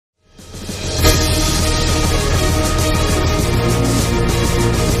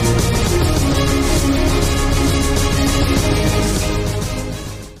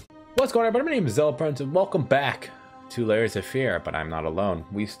What's going on, everybody? My name is ZealetPrince, and welcome back to Layers of Fear. But I'm not alone.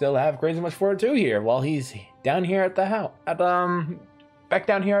 We still have Crazy Much Forward 2 here, while he's down here at the house, back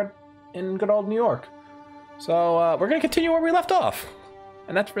down here in good old New York. So we're gonna continue where we left off,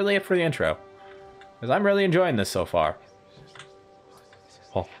 and that's really it for the intro, because I'm really enjoying this so far.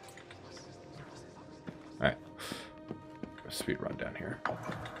 Oh. All right, speed run down here.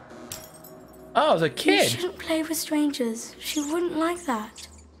 Oh, as a kid. You shouldn't play with strangers. She wouldn't like that.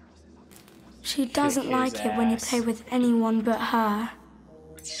 She doesn't like it when you play with anyone but her.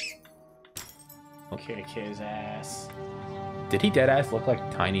 Kick his ass. Did he deadass look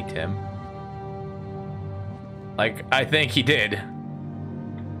like Tiny Tim? Like, I think he did.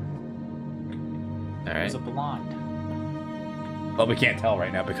 All right. He's a blonde. Well, we can't tell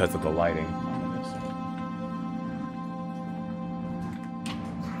right now because of the lighting.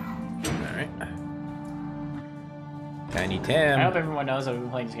 Tiny Tim. I hope everyone knows that we've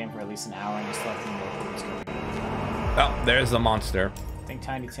been playing this game for at least an hour and just let them know what's going on. Oh, there's the monster. I think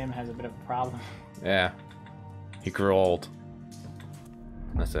Tiny Tim has a bit of a problem. Yeah. He grew old.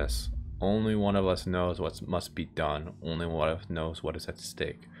 What's this? Only one of us knows what must be done. Only one of us knows what is at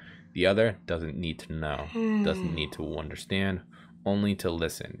stake. The other doesn't need to know. Doesn't need to understand. Only to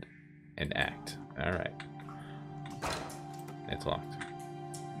listen and act. Alright. It's locked.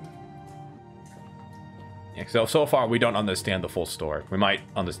 Yeah, so far we don't understand the full story. We might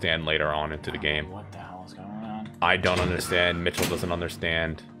understand later on into the game. What the hell is going on? I don't understand. Mitchell doesn't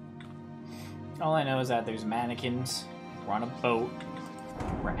understand. All I know is that there's mannequins. We're on a boat.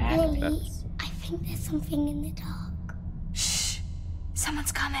 We're Lily, acting. I think there's something in the dark. Shh!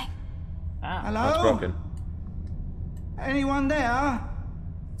 Someone's coming. Ah. Hello? That's broken. Anyone there?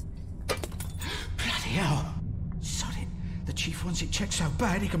 Bloody hell. Sod it. The chief wants it checked so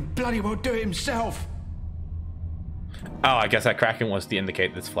bad he can bloody well do it himself. Oh, I guess that cracking was to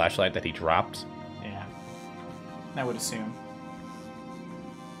indicate this flashlight that he dropped. Yeah. I would assume.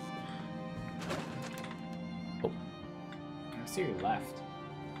 Oh. I see your left.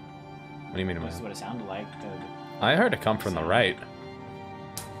 What do you mean? This is what it sounded like. I heard it come from the right.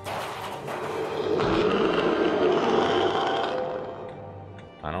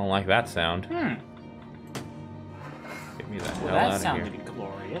 I don't like that sound. Get me the hell out That of sounded here.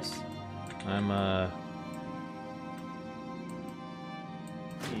 glorious. I'm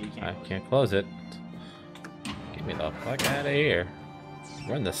Yeah, you I can't. can't close it. Get me the fuck out of here.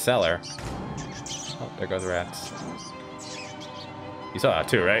 We're in the cellar. Oh, there goes the rats. You saw that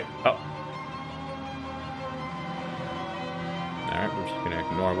too, right? Oh. Alright, we're just gonna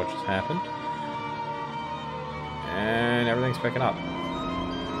ignore what just happened. And everything's picking up.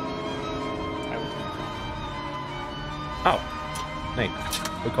 Oh. Nate,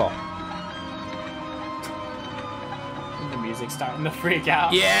 good call. The music's starting to freak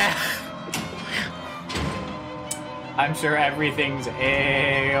out. Yeah! I'm sure everything's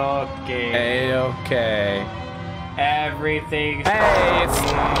A-okay. A-okay. Everything. Hey, it's the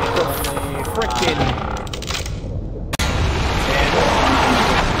frickin'...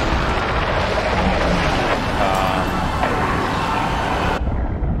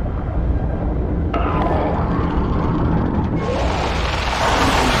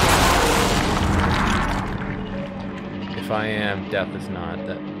 If I am, death is not.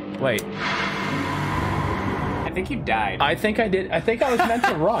 Wait. I think you died. I think I did. I think I was meant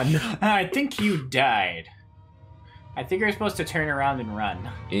to run. I think you died. I think you're supposed to turn around and run.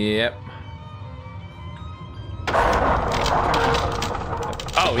 Yep.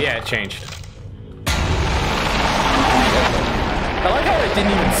 Oh, yeah, it changed. I like how it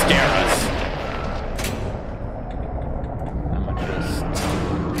didn't even scare us. I'm gonna just...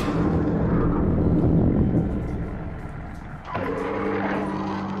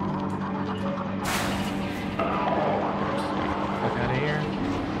 Look out of here.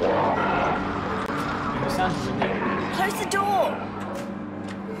 It sounds really... Close the door!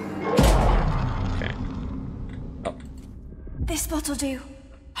 Okay. Oh. This spot will do.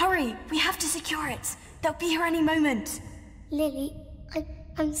 Hurry! We have to secure it. They'll be here any moment. Lily,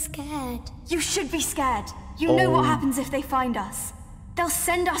 I'm scared. You should be scared. You know what happens if they find us. They'll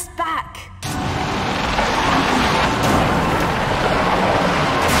send us back.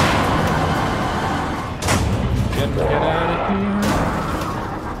 Get out of here.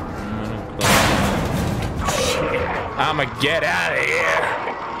 I'ma get out of here.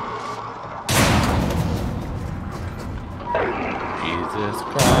 Jesus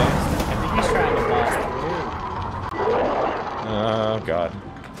Christ. I think he's trying to blast through. Oh god.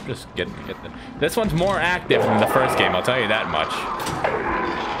 Just get the... This one's more active than the first game, I'll tell you that much.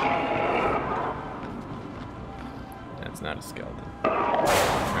 That's not a skeleton.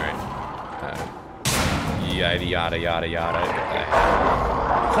 Alright. Yada yada yada yada.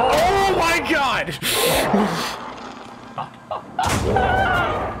 Oh my god!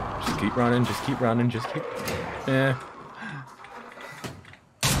 Just keep running, just keep running, just keep. Yeah.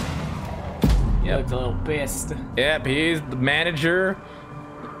 You looked a little pissed. Yep, he's the manager.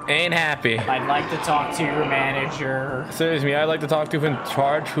 Ain't happy. I'd like to talk to your manager. Seriously, I'd like to talk to him in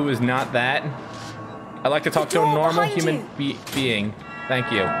charge who is not that. I'd like to talk to a normal human being.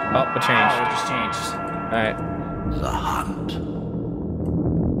 Thank you. Oh, it changed. Oh, it just changed. Alright. The hunt.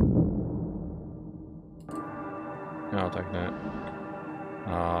 I'll take that.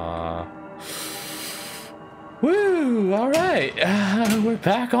 Woo! Alright. We're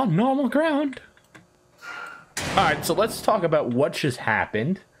back on normal ground. Alright, so let's talk about what just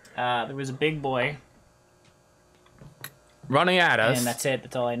happened. There was a big boy. Running at us. And that's it.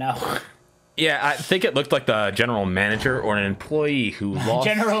 That's all I know. Yeah, I think it looked like the general manager or an employee who lost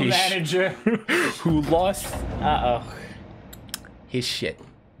General manager. who lost Uh-oh. his shit.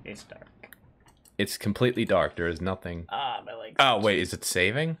 It's dark. It's completely dark. There is nothing. Ah, my legs. Oh, wait, is it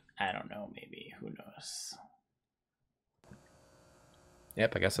saving? I don't know, maybe. Who knows?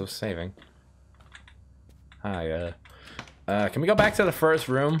 Yep, I guess it was saving. Hi, can we go back to the first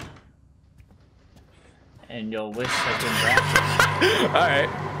room? And your wish has been granted. Alright.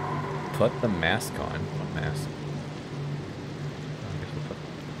 Put the mask on. What mask?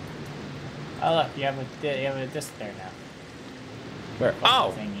 Oh, look, you have a disc there now. Where?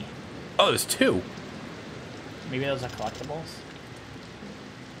 Oh! Thingy. Oh, there's two. Maybe those are collectibles?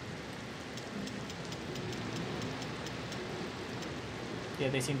 Yeah,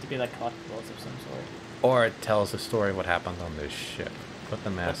 they seem to be like collectibles of some sort. Or it tells the story of what happened on this ship. Put the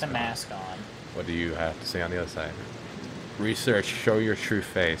mask Put the mask on. What do you have to say on the other side? Research, show your true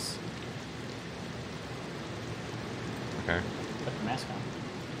face. Okay. Put the mask on.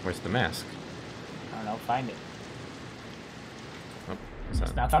 Where's the mask? I don't know, find it. Oh,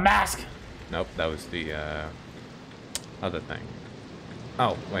 It's not the mask! Nope, that was the other thing.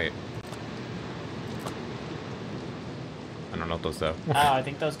 Oh, wait. I don't know what those though. Oh, I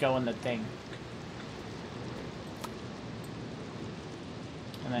think those go in the thing.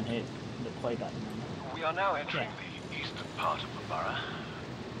 And then hit the play button. We are now entering the eastern part of the borough.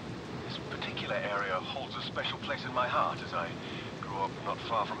 This particular area holds a special place in my heart as I grew up not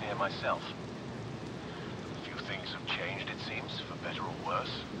far from here myself. A few things have changed, it seems, for better or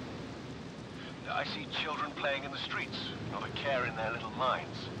worse. I see children playing in the streets, not a care in their little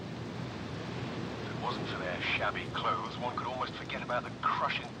minds. If it wasn't for their shabby clothes, one could almost forget about the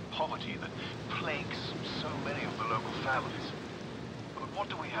crushing poverty that plagues so many of the local families. But what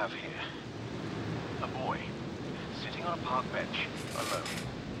do we have here? A boy, sitting on a park bench, alone.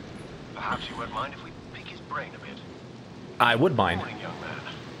 Perhaps you won't mind if we pick his brain a bit. I would mind. Good morning, young man.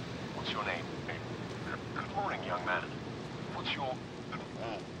 What's your name? Good morning, young man. What's your...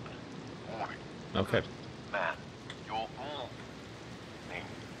 morning. Okay. Man, your... name.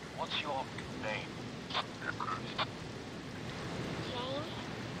 What's your name?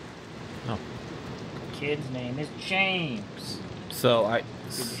 Oh. Kid's name is James. So I...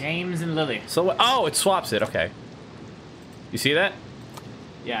 James and Lily. So, oh, it swaps it. Okay. You see that?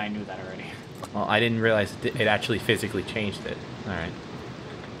 Yeah, I knew that already. Well, I didn't realize it actually physically changed it. Alright.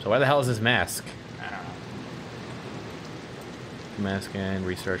 So where the hell is this mask? I don't know. Mask and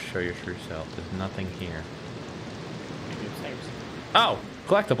research, show your true self. There's nothing here. Maybe upstairs. Oh!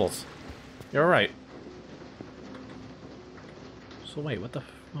 Collectibles! You're right. So wait, what the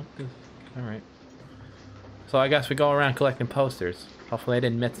fuck is... Alright. So I guess we go around collecting posters. Hopefully I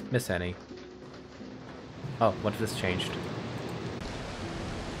didn't miss any. Oh, what if this changed?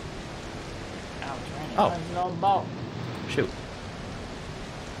 Ow, it's raining. Oh. There's no ball. Shoot.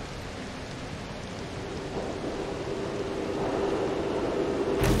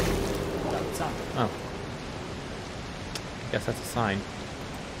 That's on. Oh. Guess that's a sign.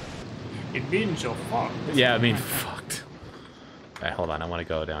 It means you're fucked. Yeah, I mean, fucked. Alright, hold on. I want to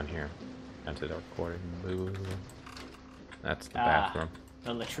go down here. Enter the recording booth. That's the bathroom.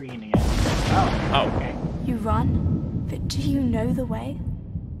 The latrine again. Oh. Okay. You run, but do you know the way?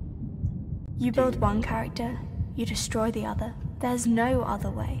 You build one character, you destroy the other. There's no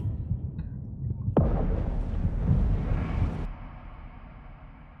other way.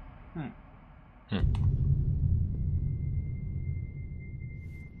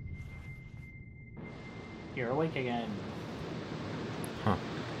 You're awake again. Huh.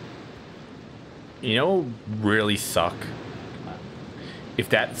 You know what would really suck? If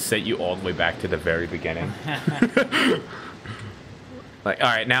that set you all the way back to the very beginning. Like,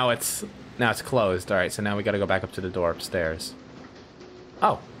 alright, now it's closed. Alright, so now we gotta go back up to the door upstairs.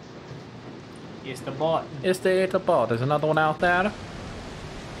 Oh. It's the bot. It's the little bot. There's another one out there.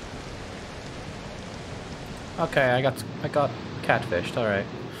 Okay, I got catfished. All right.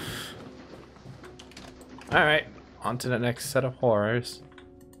 All right. On to the next set of horrors.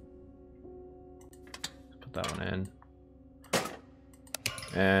 Put that one in.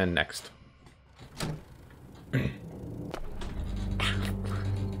 And next. Oh,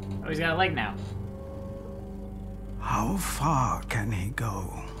 he's got a leg now. How far can he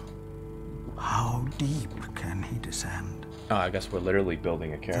go? How deep can he descend? Oh, I guess we're literally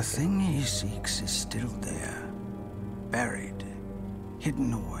building a The character. thing he seeks is still there, buried,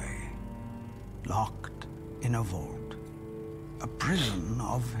 hidden away, locked in a vault, a prison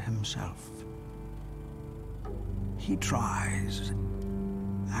of himself. He tries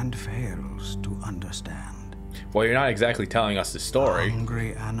and fails to understand. Well, you're not exactly telling us the A story.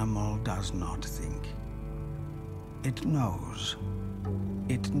 hungry animal does not think. It knows.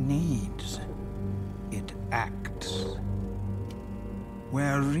 It needs. It acts.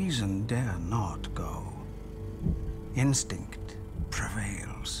 Where reason dare not go, instinct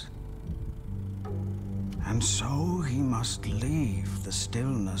prevails. And so he must leave the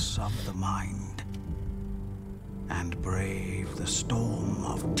stillness of the mind and brave the storm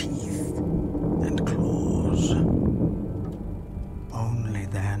of teeth and claws. Only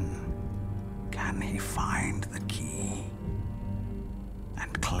then can he find the key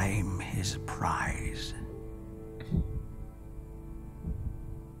and claim his prize.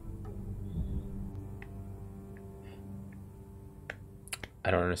 I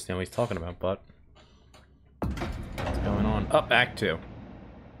don't understand what he's talking about, but what's going on? Oh, Act 2.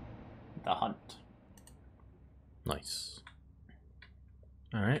 The hunt. Nice.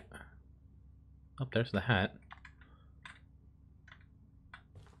 All right. Oh, there's the hat.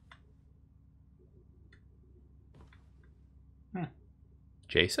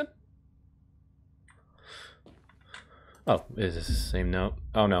 Jason? Oh, is this the same note?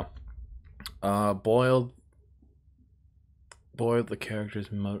 Oh no. Boiled the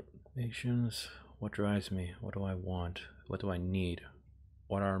character's motivations. What drives me? What do I want? What do I need?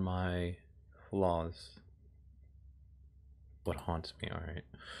 What are my flaws? What haunts me? Alright.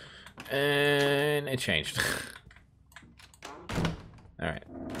 And it changed. Alright.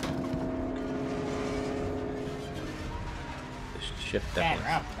 The ship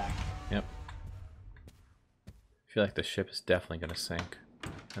definitely. Yep. I feel like the ship is definitely gonna sink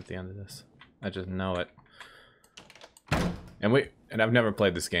at the end of this. I just know it. And I've never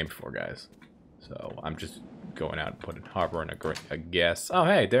played this game before, guys. So I'm just going out and putting harbor in a guess. Oh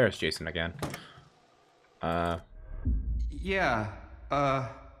hey, there's Jason again. Yeah,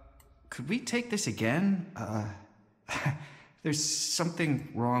 could we take this again? There's something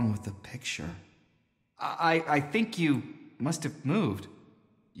wrong with the picture. I think you must have moved.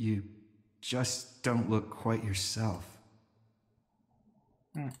 You just don't look quite yourself.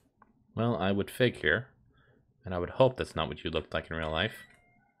 Well, I would figure, and I would hope that's not what you looked like in real life.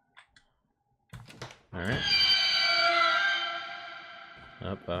 Alright.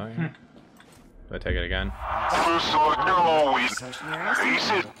 Up, alright. Do I take it again?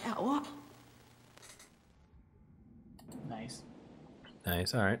 Nice.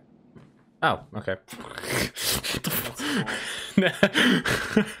 Nice, alright. Oh, okay.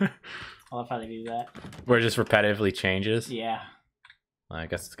 I love how they do that. Where it just repetitively changes? Yeah. Well, I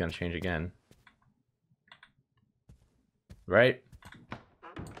guess it's gonna change again. Right?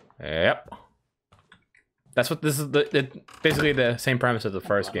 Yep. That's what this is. Basically the same premise as the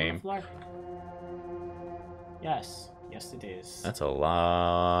first game. Yes. Yes, it is. That's a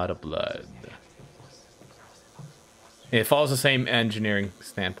lot of blood. It follows the same engineering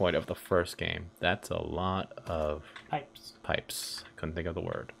standpoint of the first game. That's a lot of Pipes. pipes. Couldn't think of the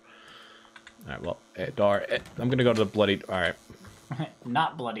word. All right. Well, door. I'm gonna go to the bloody. All right.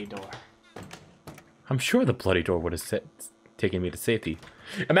 Not bloody door. I'm sure the bloody door would have taken me to safety.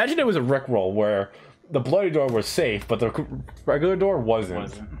 Imagine it was a Rickroll where the bloody door was safe, but the regular door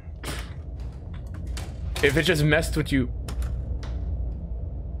wasn't. If it just messed with you.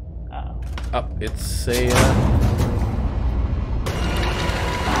 Uh-oh. Oh, it's a.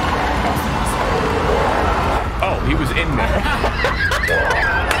 Oh, he was in there.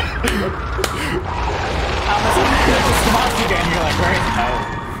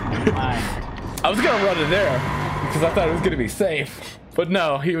 I was gonna run in there because I thought it was gonna be safe, but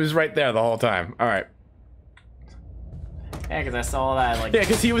no, he was right there the whole time. All right. Yeah, because I saw that like. Yeah,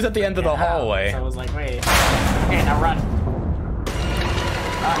 because he was at the end of the hallway. So I was like, wait. Okay, now run.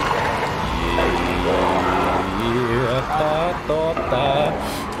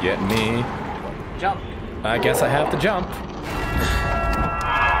 Get me. Jump. I guess I have to jump.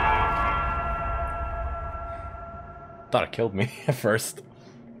 Thought it killed me at first.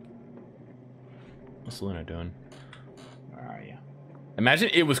 What's Luna doing? Where are you? Imagine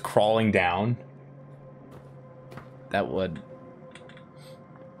it was crawling down. That would...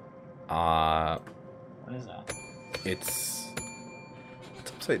 What is that? It's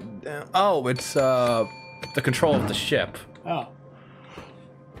upside down. Oh, it's the control of the ship. Oh.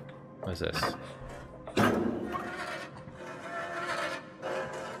 What is this?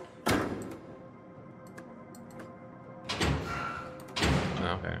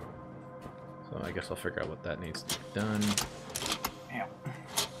 Okay. So I guess I'll figure out what that needs to be done. Ow.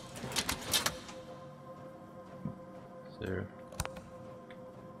 So...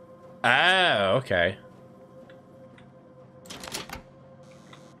 Oh, okay.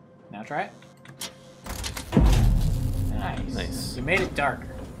 Now try it. Nice. Nice. You made it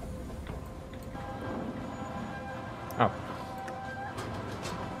darker. Oh,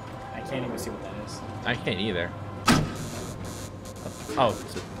 I can't even see what that is. I can't either. Oh,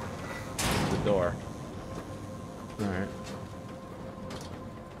 it's the door. Alright.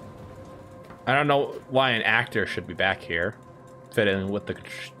 I don't know why an actor should be back here. Fit in with the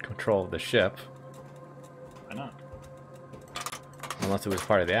control of the ship. Why not? Unless it was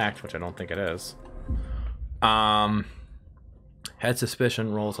part of the act, which I don't think it is. Had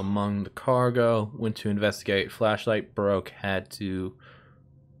suspicion rolls among the cargo. Went to investigate. Flashlight broke. Had to...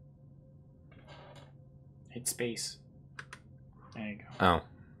 Hit space. There you go. Oh.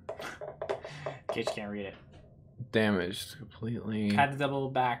 In case you can't read it. Damaged completely. Had to double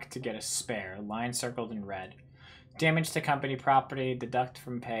back to get a spare. Line circled in red. Damage to company property. Deduct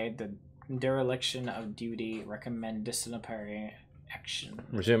from pay. The dereliction of duty. Recommend disciplinary action.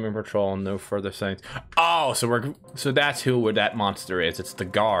 Resuming patrol. No further signs. Oh, so that's who that monster is. It's the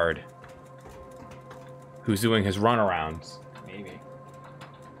guard who's doing his runarounds. Maybe.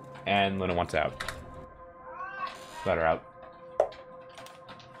 And Luna wants out. Let her out.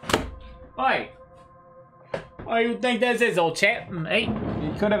 Oi! What do you think this is, old chap? Hey.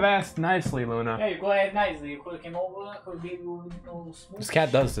 You could have asked nicely, Luna. Hey, go ahead nicely. You could have came over. Could have gave you a little smooth. This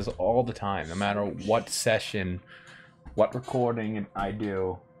cat does this all the time, no matter what session, what recording I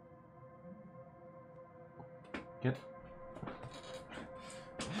do. Get...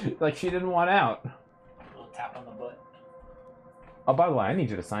 Like she didn't want out. A little tap on the butt. Oh, by the way, I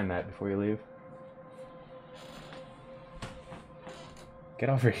need you to sign that before you leave. Get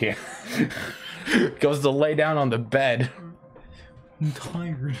over here. Goes to lay down on the bed. I'm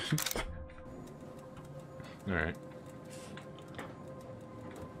tired. Alright.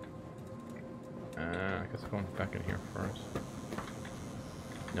 I guess I'm going back in here first.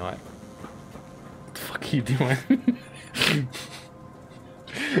 You know what? What the fuck are you doing?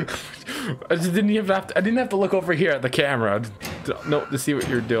 I didn't have to look over here at the camera to see what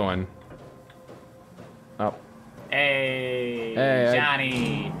you're doing. Oh. Hey, Hey,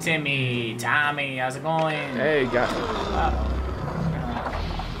 Johnny, Timmy, Tommy, how's it going? Hey, got. I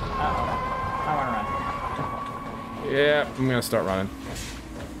wanna run. Yeah, I'm gonna start running.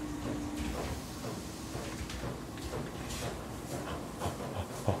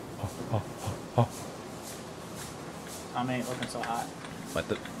 Tommy ain't looking so hot. What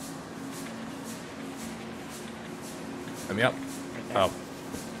the? Let me up. Right there. Oh.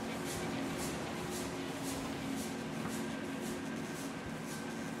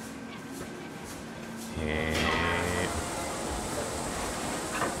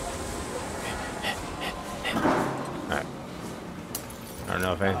 Alright. I don't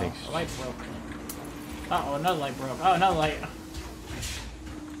know if anything's... The light broke. Uh-oh, another light broke. Oh, another light.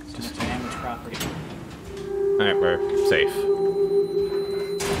 It's just damaged property. Alright, we're safe.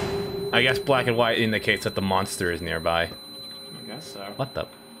 I guess black and white indicates that the monster is nearby. I guess so. What the?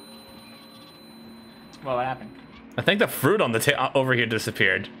 Well, what happened? I think the fruit on the over here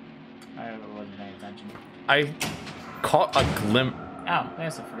disappeared. I wasn't paying attention. I caught a glimpse. Oh,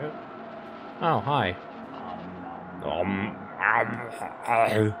 there's the fruit. Oh, hi.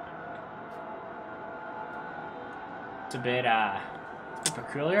 It's a bit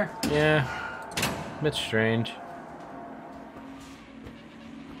peculiar. Yeah, a bit strange.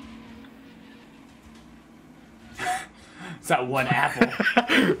 It's that one apple.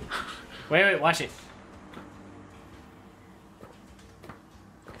 Wait, watch it.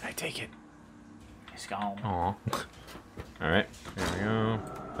 Can I take it? It's gone. Aw. Alright, there we go.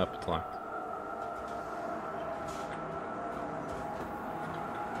 Up, it's locked.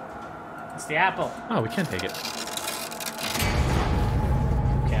 It's the apple. Oh, we can take it.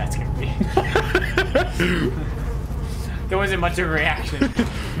 Okay, that's gonna be. There wasn't much of a reaction,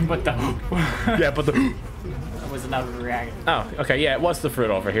 but the. Yeah, but the... That was enough of a reaction. Oh, okay, yeah, it was the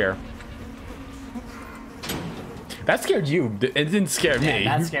fruit over here. That scared you. It didn't scare me.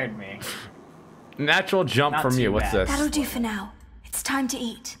 That scared me. Natural jump Not from too you. What's bad. this? That'll do for now. It's time to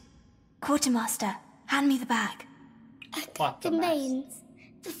eat. Quartermaster, hand me the bag. What The mess? mains.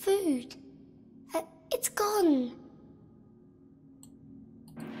 The food. It's gone.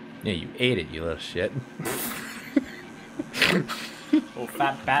 Yeah, you ate it, you little shit. Oh,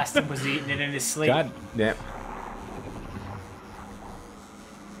 fat bastard was eating it in his sleep. God damn.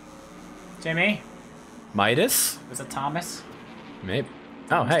 Jimmy? Midas? Was it Thomas? Maybe.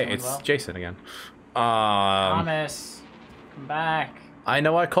 Oh, hey, doing it's well. Jason again. Thomas, come back. I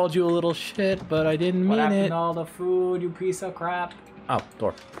know I called you a little shit, but I didn't What mean happened it. to all the food, you piece of crap? Oh,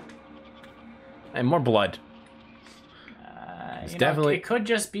 door. And more blood. It's definitely. It could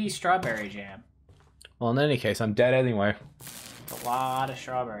just be strawberry jam. Well, in any case, I'm dead anyway. It's a lot of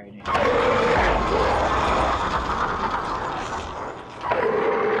strawberry jam.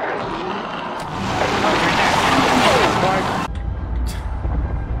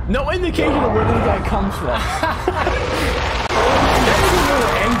 No indication of where this guy comes from. That is more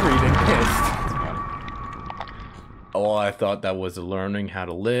angry than pissed. Oh, I thought that was learning how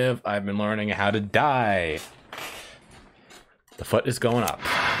to live. I've been learning how to die. The foot is going up.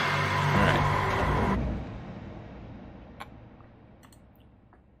 Alright.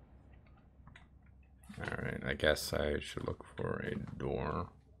 Alright, I guess I should look for a door.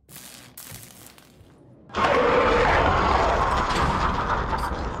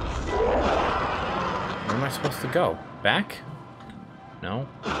 Where am I supposed to go? Back? No?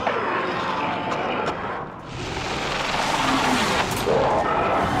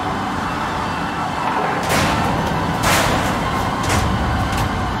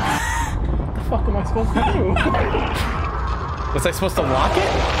 What the fuck am I supposed to do? Was I supposed to lock it?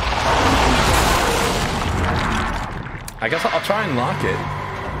 I guess I'll try and lock it.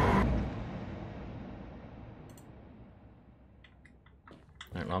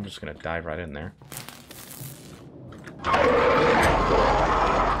 Alright, well, I'm just gonna dive right in there.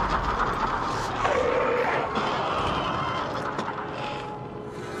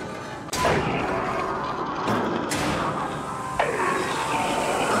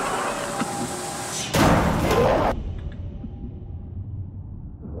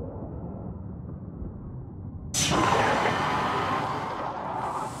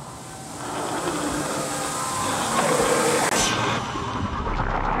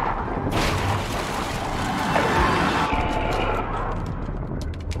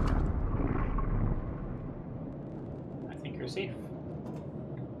 Safe.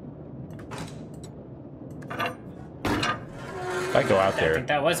 If I go out I there, think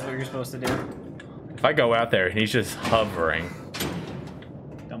that was what you're supposed to do. if I go out there and he's just hovering.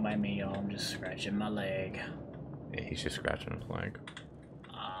 Don't mind me, y'all. I'm just scratching my leg. Yeah, he's just scratching his leg.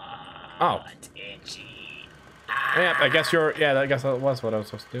 Oh. It's itchy. Yeah, I guess you're. Yeah, I guess that was what I was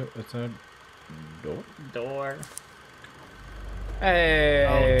supposed to do. It's a door. Door. Hey.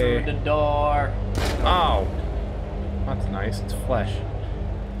 Go through the door. Oh. That's nice. It's flesh.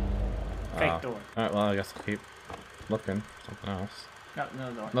 Fake door. Alright, well, I guess I'll keep looking for something else. No,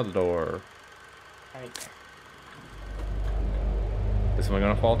 another door. Another door. Right there. This one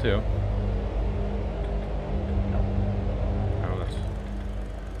gonna fall too? No. Oh, that's.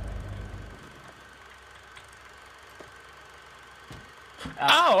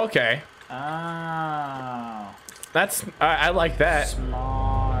 Oh, okay. Oh. That's. I like that.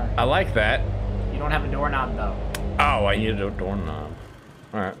 Smart. I like that. You don't have a doorknob though. Oh, I needed a doorknob.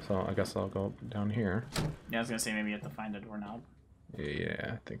 Alright, so I guess I'll go down here. Yeah, I was gonna say maybe you have to find a doorknob.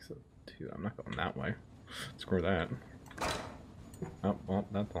 Yeah, I think so too. I'm not going that way. Screw that. Oh, well,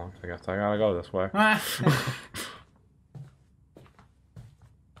 that belongs. I guess I gotta go this way.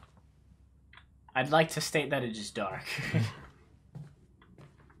 I'd like to state that it is dark.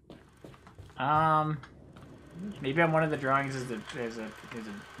 Maybe on one of the drawings is a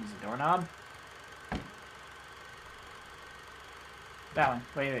doorknob. That one.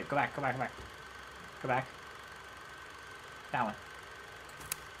 Wait, go back. Go back. That one.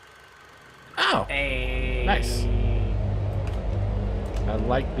 Oh! Hey. Nice. I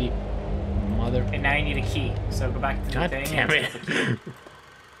like the mother. And now you need a key. So go back to God the thing. damn and it. take the key.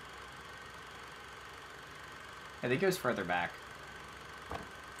 I think it was further back.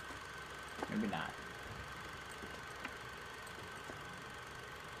 Maybe not.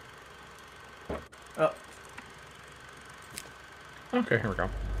 Oh. Okay, here we go.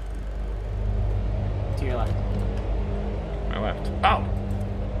 To your left. My left. Oh!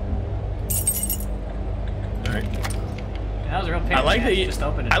 Alright. That was a real pain. I like the just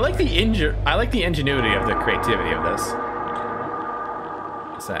opened it. I like the ingenuity of the creativity of this.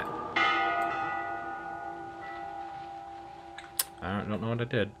 What's that? I don't know what I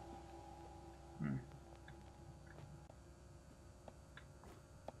did.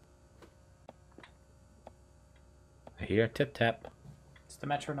 I hear a tip tap. It's the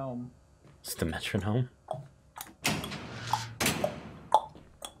metronome. It's the metronome.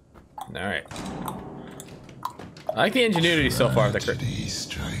 Alright. I like the ingenuity so far of the Tragedy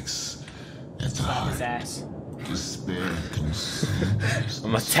strikes at the Slap his heart. ass. Despair consumes.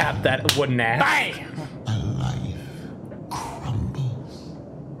 I'm gonna tap that wooden ass. Bang! A life crumbles.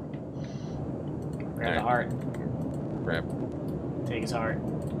 Grab the heart. Grab. Take his heart.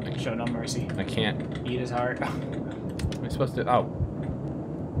 Show no mercy. I can't. Eat his heart. Am I supposed to? Oh.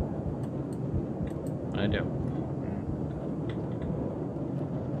 What do I do?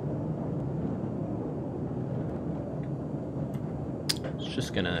 It's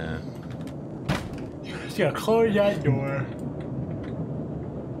just gonna. Just gonna close that door.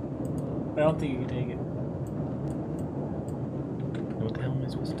 I don't think you can take it. What the hell am I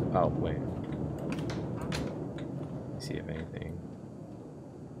supposed to? Oh, wait. Let's see if anything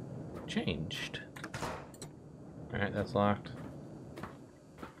changed. Alright, that's locked.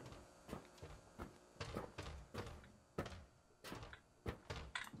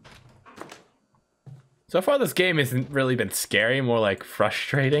 So far, this game hasn't really been scary, more like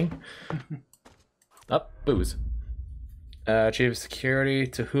frustrating. Booze. Chief of Security,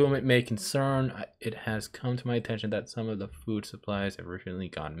 to whom it may concern, it has come to my attention that some of the food supplies have recently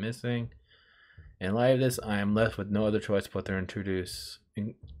gone missing. In light of this, I am left with no other choice but to introduce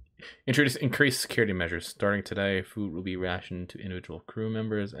increased security measures. Starting today, food will be rationed to individual crew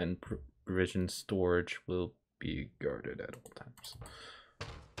members, and provision storage will be guarded at all times.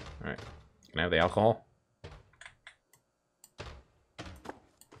 All right, can I have the alcohol?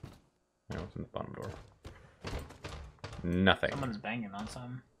 No, what's in the bottom door? Nothing. Someone's banging on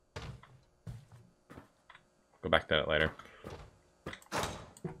something. Go back to that later.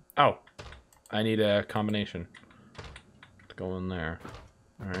 Oh, I need a combination to go in there.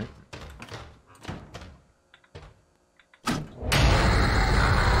 All right.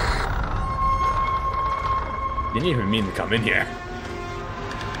 Didn't even mean to come in here.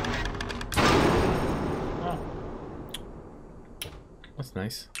 Oh. That's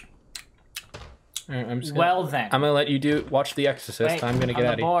nice. All right, I'm just Well then. I'm gonna let you watch The Exorcist. Wait, I'm gonna get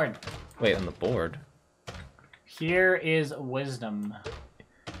on out the of board. Wait, on the board. Here is wisdom.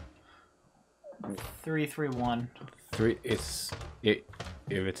 331 If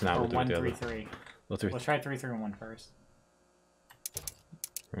it's not, or we'll do it the other. 133. We'll do Let's try 331 first.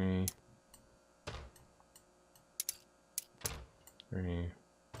 3. 3.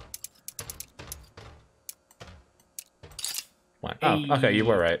 1. Oh, okay, you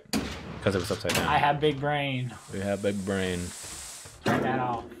were right. Because it was upside down. I have big brain. We have big brain. Turn that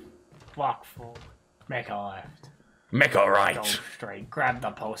off. Walk full. Make a left. Make a Go right. straight. Grab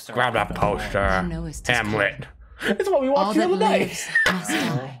the poster. Grab that poster. Knowest is Hamlet. That's what we All watched the that other day. lives must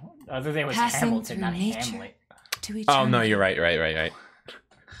die, The other thing was passing Hamilton, through not nature Hamlet. to eternity. Oh, no, you're right.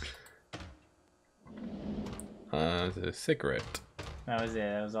 It's a cigarette. That was it.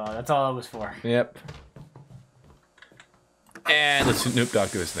 That was all. That's all it was for. Yep. And let's Snoop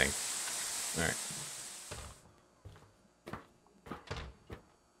Dogg do his thing.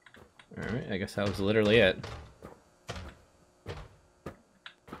 Alright, I guess that was literally it.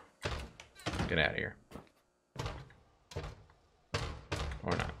 Get out of here.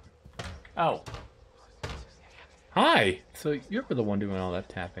 Or not. Oh, Hi! So you were the one doing all that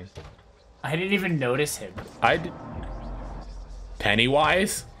tapping. I didn't even notice him. I did.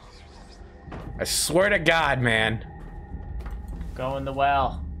 Pennywise? I swear to God, man. Go in the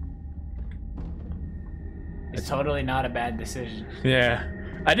well. It's totally not a bad decision. Yeah.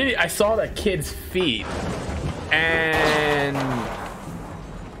 I saw that kid's feet. And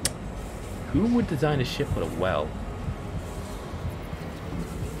who would design a ship with a well?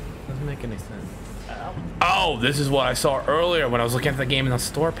 Doesn't make any sense. Oh, this is what I saw earlier when I was looking at the game in the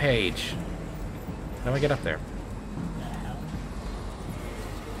store page. How do I get up there?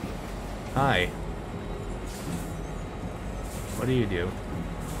 Hi. What do you do?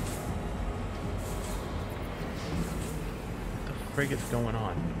 What the frig is going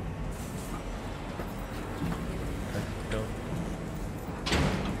on? Let's go.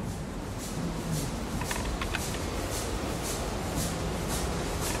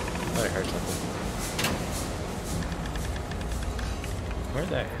 I thought I heard something. Where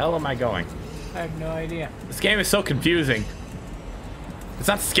the hell am I going? I have no idea. This game is so confusing. It's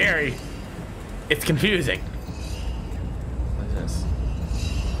not scary. It's confusing. What is this?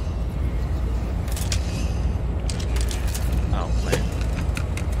 Oh, man.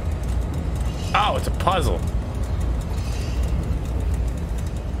 Oh, it's a puzzle.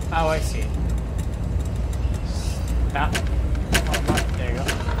 Oh, I see. Stop. Oh, there you go.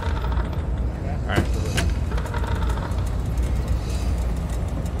 Okay. Alright.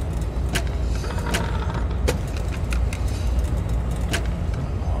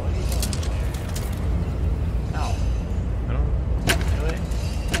 No. I don't Do it.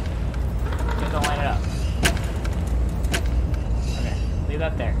 You have to line it up. Okay. Leave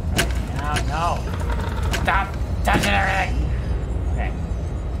that there. Okay. Now, no. Stop touching everything. Okay.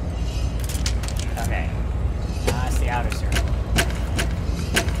 Okay. Now it's the outer circle.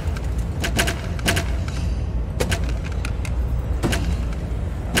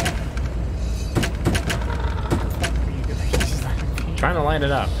 Trying to line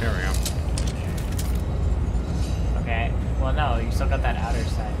it up. Here we go. Okay. Well, no, you still got that outer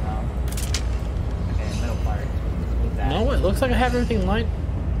side, wrong. Okay, middle part. Move that. No, it looks like I have everything lined.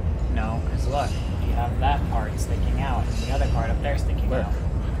 No, because look, you have that part sticking out, and the other part up there sticking Where? out.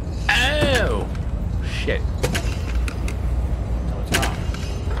 Oh! Shit. So what's wrong?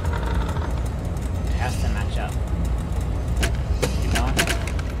 It has to match up. Keep going.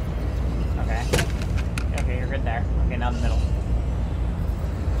 Okay. Okay, you're good there. Okay, now the middle.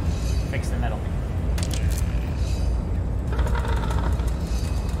 Fix the middle.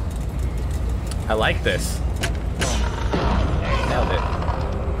 I like this. Boom. There you Nailed go. it.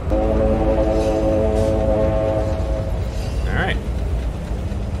 Alright.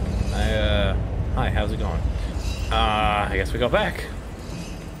 Hi, how's it going? I guess we go back.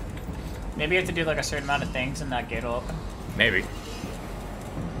 Maybe you have to do like a certain amount of things and that gate will open. Maybe.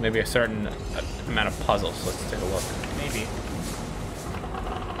 Maybe a certain amount of puzzles. Let's take a look. Maybe.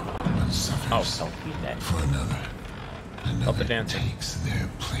 One suffers Don't be dead. for another. Help the Another dancer. takes their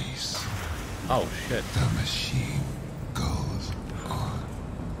place. Oh, shit. The machine goes on.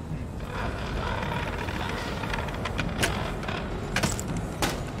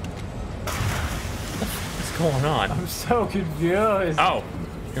 What's going on? I'm so confused. Oh,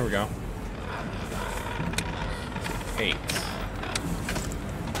 here we go. 8.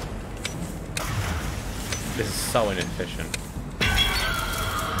 This is so inefficient.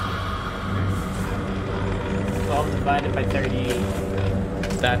 12 divided by 38.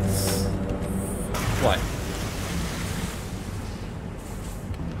 That's... what?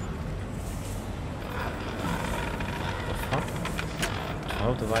 The fuck?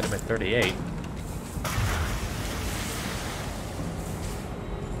 12 divided by 38.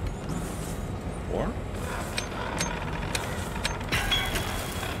 Four?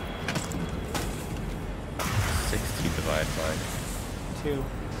 60 divided by... 2.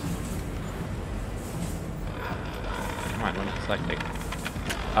 Come on, when it's selecting.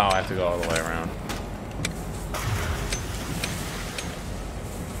 Oh, I have to go all the way around.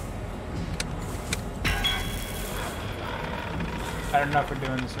 I don't know if we're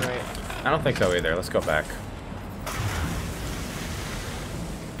doing this right. I don't think so either. Let's go back.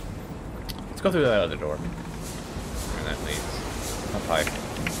 Let's go through that other door. Where that leads. Up high.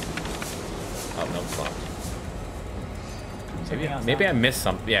 Oh, no, it's locked. Maybe I missed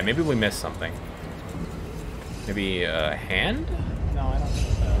something. Yeah, maybe we missed something. Maybe a hand? No, I don't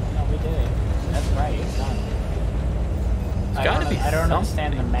think so. No, we did it. That's right. It's done. It's gotta be I don't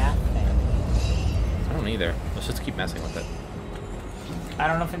understand the something. math thing. I don't either. Let's just keep messing with it. I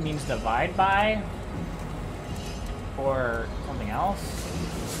don't know if it means divide by or something else.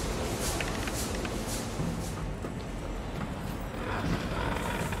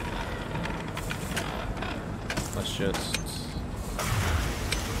 Let's just...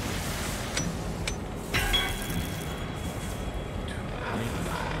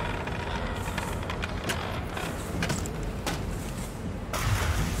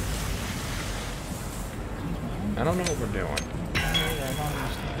 I don't know what we're doing. I don't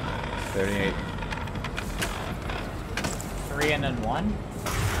understand. 38. 3 and then 1.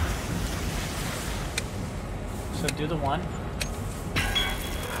 So do the 1.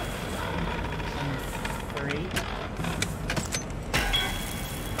 And 3.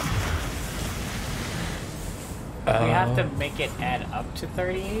 We have to make it add up to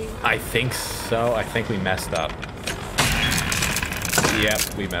 38? I think so. I think we messed up.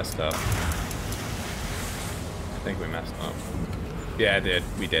 Yep, we messed up. I think we messed up. Yeah, I did.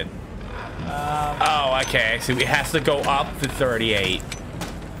 We did. Oh, okay. So it has to go up to 38.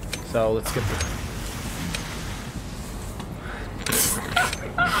 So let's get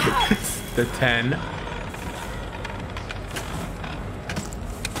the 10.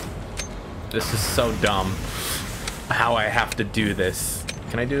 This is so dumb. How I have to do this.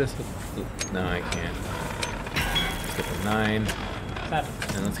 Can I do this? No, I can't. Let's get the 9. 7.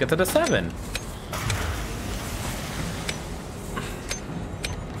 And let's get to the 7.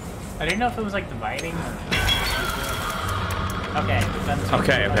 I didn't know if it was like dividing or... Okay.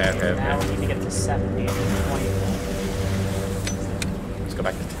 Okay. Now we need to get to 70 and 20. Let's go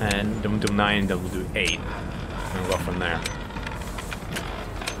back to 10. Then we'll do 9. Then we'll do 8. And we'll go from there.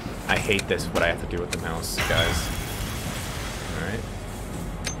 I hate this, what I have to do with the mouse, guys. Alright.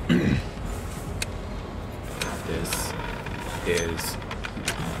 This is...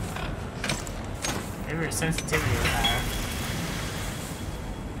 Maybe your sensitivity is higher.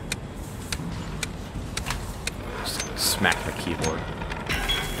 Just smack the keyboard.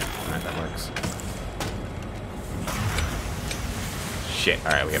 Alright, that works. Shit,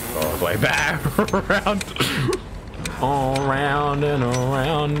 alright, we have to go all the way back around. All around and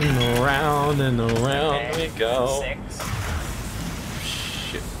around and around and around we go. 6.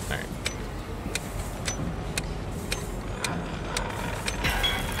 Shit, alright.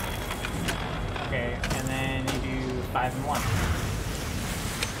 Okay, and then you do 5 and 1.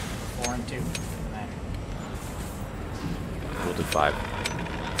 4 and 2. And then We'll do 5.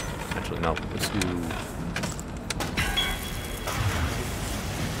 Actually, no, let's do...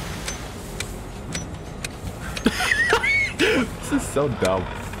 This is so dumb.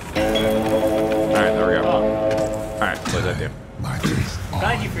 Alright, there we go. Alright, what does that do? I'm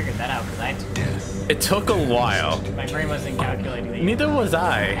glad you figured that out, because I It took a while. my brain wasn't calculating that. Neither was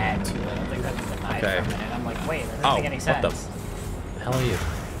I. Had to. I don't think that was denied Okay. for a minute. I'm like, wait, that doesn't Oh, make any what sense. the hell are you?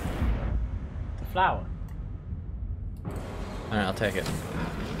 The flower. Alright, I'll take it.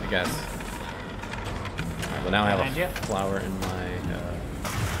 I guess. Alright, well now I have Behind you? a flower in my,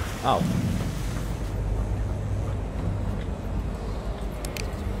 Oh.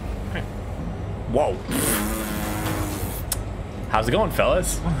 Alright. Whoa. How's it going,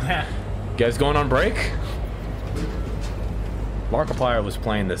 fellas? You guys going on break? Markiplier was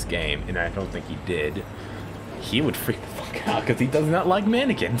playing this game, and I don't think he did. He would freak the fuck out because he does not like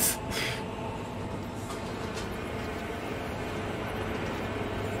mannequins.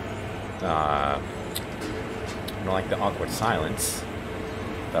 I don't like the awkward silence,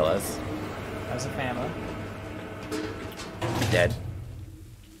 fellas. How's the family? Dead.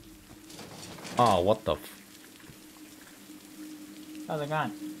 Oh, what the f... How's it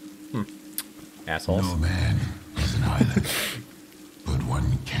gone? Assholes. No man is an island, but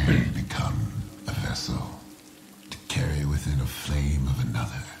one can become a vessel to carry within a flame of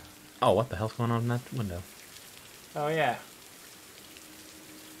another. Oh, what the hell's going on in that window? Oh, yeah.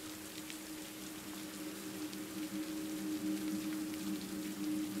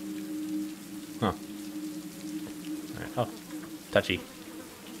 Huh. Alright. Oh. Touchy.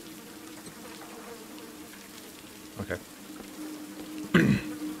 Okay.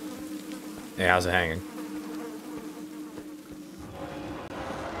 Yeah, how's it hanging?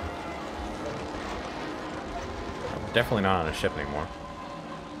 Definitely not on a ship anymore.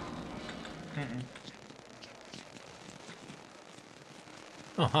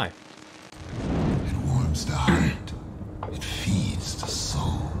 Oh, hi. It warms the heart. It feeds the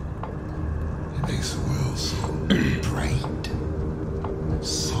soul. It makes the world so bright.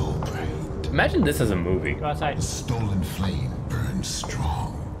 So bright. Imagine this as a movie. Go outside. The stolen flame burns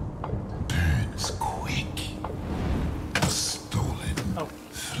strong. Burns quick. The stolen Oh.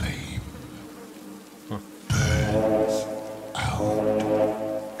 flame Huh. burns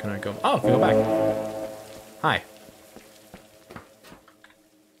out. Can I go? Oh, can I go back? Hi.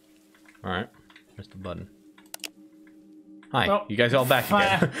 Alright. Press the button. Hi. Oh, You guys all back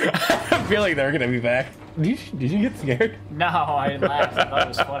again. I feel like they're gonna be back. Did you get scared? No, I laughed. I thought it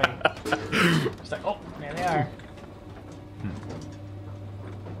was funny. It's like, oh, there they are.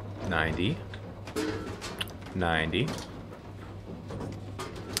 90. 90.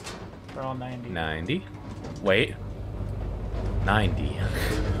 They're all 90. 90. Wait. 90.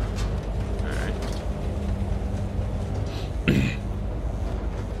 Alright.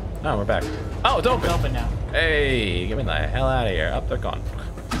 Oh, we're back. Oh, it's open! It's open now. Hey, get me the hell out of here. Up, they're gone.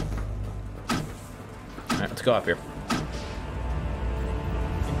 Alright, let's go up here.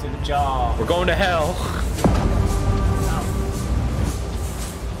 Into the jaw. We're going to hell.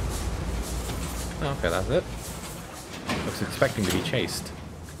 Oh. Okay, that's it. Looks expecting to be chased.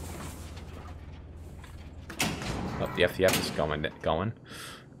 Oh, the FTF is going.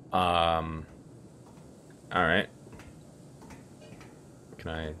 Alright. Can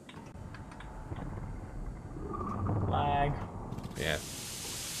I... Lag. Yeah.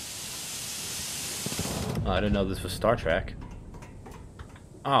 Oh, I didn't know this was Star Trek.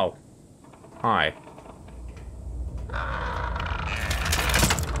 Oh. Hi.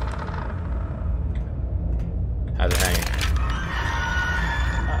 How's it hanging?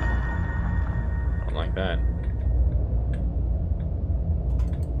 I don't like that.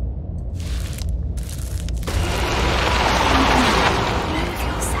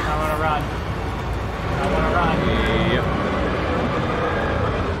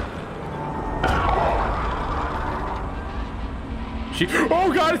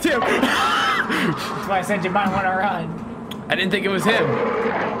 Oh god, it's him! That's why I said you might want to run. I didn't think it was him.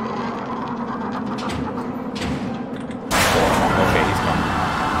 Okay, he's gone.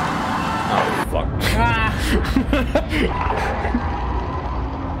 Oh, fuck. Ah.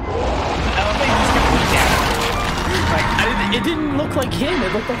 I don't think he's gonna be down. Like, It didn't look like him.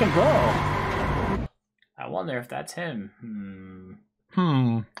 It looked like a girl. I wonder if that's him.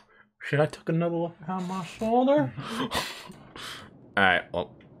 Should I took another look on my shoulder? Alright,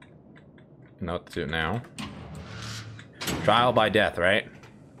 well. Know what to do now. Trial by death, right?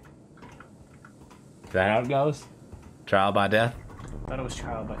 Is that how it goes? Trial by death? I thought it was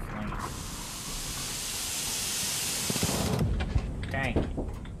trial by flame. Dang.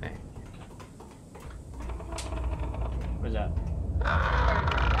 Hey. What's up? I'm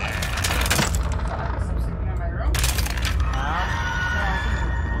sleeping in my room.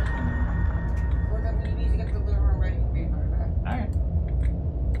 We're going to need to get the living room ready for me. Alright.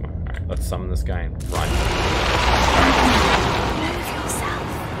 Come on, alright, let's summon this guy and run.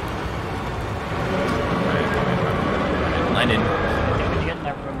 Lennon.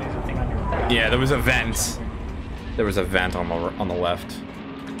 Yeah, there was a vent. There was a vent on the left.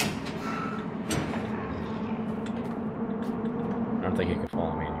 I don't think he could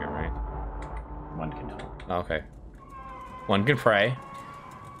follow me in here, right? One can help. Okay. One can pray.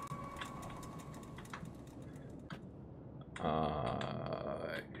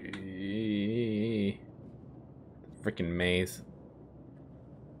 Freaking maze.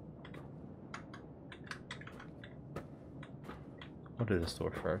 Go to the store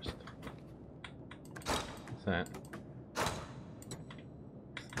first. What's that?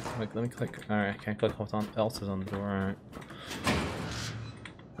 Let me click. Alright, I can't click what else is on the door. Alright.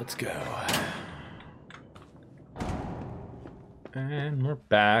 Let's go. And we're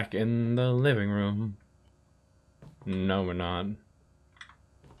back in the living room. No, we're not.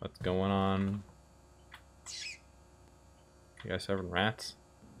 What's going on? You guys serving rats?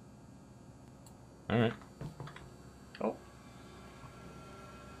 Alright. Oh.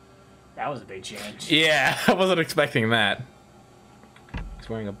 That was a big change. Yeah, I wasn't expecting that. He's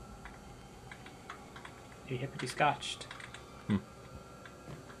wearing a... He hippity scotched. Did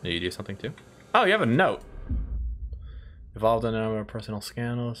you do something too? Oh, you have a note. Involved in a number of personal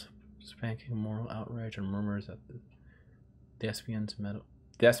scandals, spanking moral outrage and rumors that the thespian's mental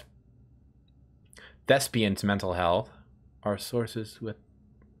health. Our sources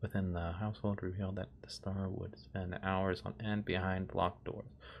within the household revealed that the star would spend hours on end behind locked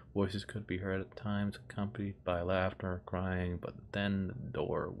doors. Voices could be heard at times, accompanied by laughter or crying, but then the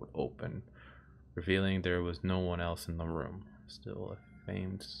door would open, revealing there was no one else in the room. Still a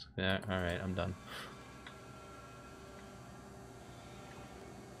famed... Yeah, alright, I'm done.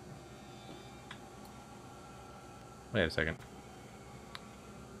 Wait a second.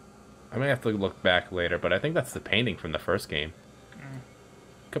 I may have to look back later, but I think that's the painting from the first game.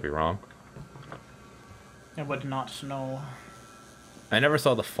 Could be wrong. I would not know. I never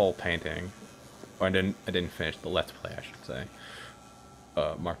saw the full painting. Or I didn't finish the Let's Play, I should say.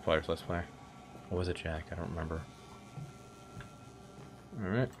 Markiplier's Let's Play. Or was it Jack? I don't remember.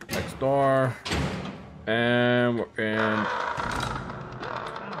 Alright, next door. And we're in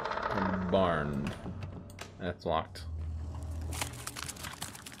a barn. That's locked.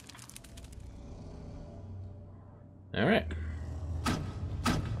 Alright.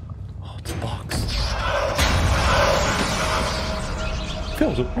 Oh, it's a box.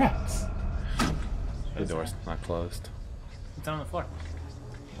 Filled with rats. The door's not closed. It's on the floor.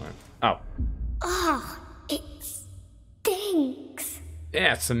 Oh. Oh, it stinks.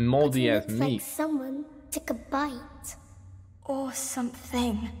 Yeah, it's some moldy ass Looks meat. like someone took a bite. Or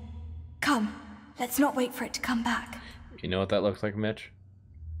something. Come, let's not wait for it to come back. You know what that looks like, Mitch?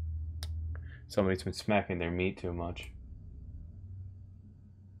 Somebody's been smacking their meat too much.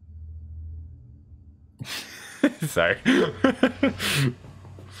 Sorry.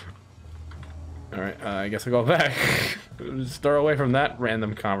 Alright, I guess I'll go back. Start away from that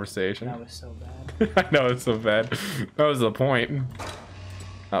random conversation. That was so bad. I know, it's so bad. That was the point.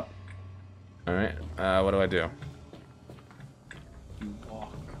 Up. Alright, what do I do? You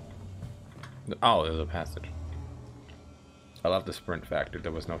walk. Oh, there's a passage. I love the sprint factor.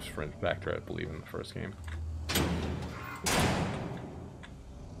 There was no sprint factor, I believe, in the first game.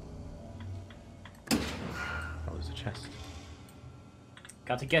 Oh, there's a chest.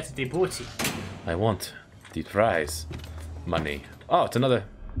 Got to get the booty. I want the prize money. Oh, it's another.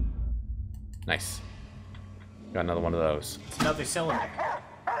 Nice. Got another one of those. It's another cylinder.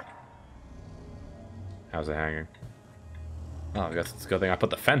 How's it hanging? Oh, I guess it's a good thing I put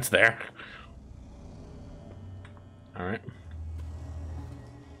the fence there. Alright.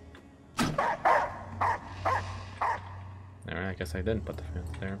 Alright, I guess I didn't put the fence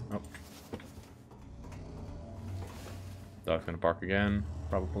there. Oh. Dog's gonna bark again,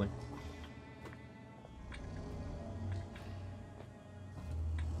 probably.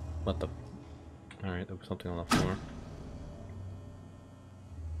 What the? Alright, there was something on the floor.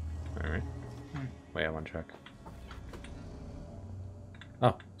 Alright. Wait, I want to check.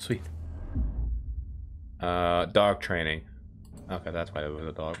 Oh, sweet. Dog training. Okay, that's why there was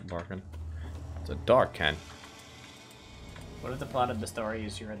a dog barking. It's a dog, Ken. What if the plot of the story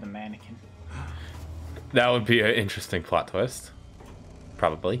is you're the mannequin? That would be an interesting plot twist.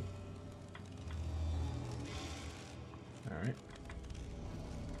 Probably. Alright.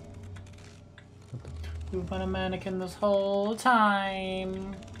 You've been a mannequin this whole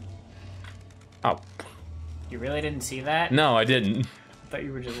time. Oh. You really didn't see that? No, I didn't. I thought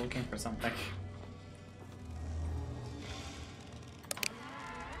you were just looking for something.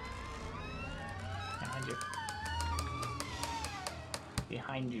 Behind you.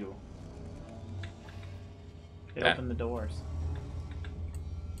 Behind you. They open the doors.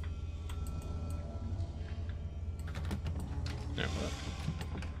 Yeah, well,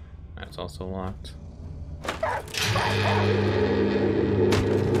 that's also locked.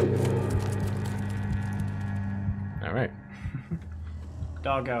 All right.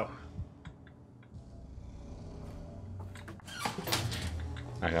 Doggo.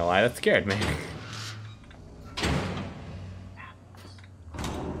 Not gonna lie, that scared me.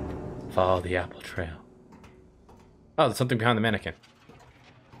 Follow the apple trail. Oh, there's something behind the mannequin.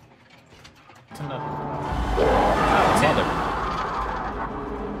 It's in the... Oh, it's mother.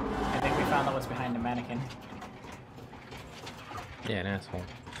 I think we found out what's behind the mannequin. Yeah, an asshole.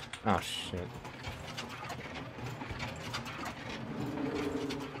 Oh, shit.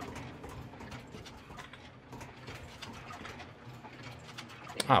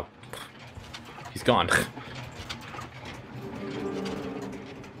 Oh. He's gone. What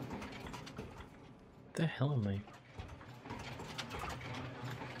the hell am I?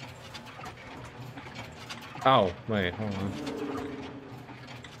 Oh, wait, hold on.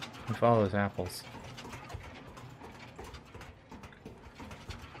 I follow those apples.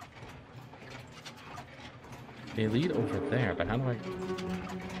 They lead over there, but how do I...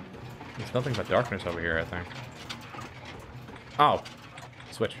 There's nothing but darkness over here, I think. Oh!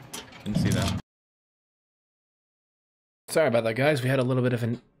 Switch. Didn't see that. Sorry about that, guys. We had a little bit of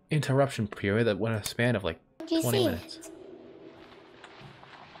an interruption period that went a span of like 20 minutes.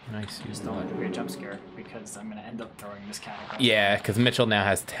 Nice. Just don't let there be a jump scare, because I'm gonna end up throwing this cat across. Yeah, because Mitchell now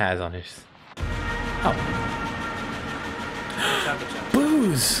has Taz on his... Oh.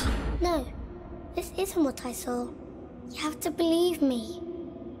 Booze! No, this isn't what I saw. You have to believe me.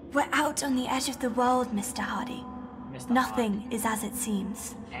 We're out on the edge of the world, Mr. Hardy. Mr. Nothing is as it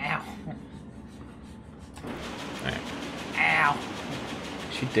seems. Ow. Right. Ow.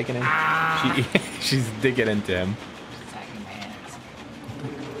 She digging in? She's digging into him. She's attacking my hands.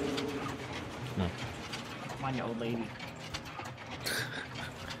 No. Come on, you old lady.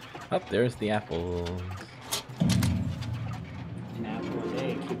 Oh, there's the apples. An apple a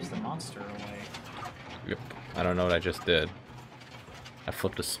day keeps the monster away. Yep. I don't know what I just did. I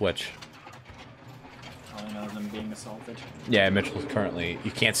flipped a switch. All I know is I'm being assaulted. Yeah, Mitchell's currently...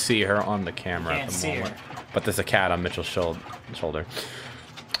 You can't see her on the camera at the moment. But there's a cat on Mitchell's shoulder.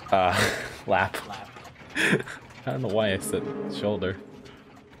 Lap. I don't know why I said shoulder.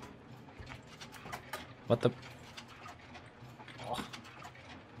 What the... Oh.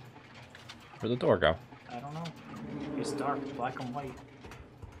 Where'd the door go? I don't know. It's dark, black and white.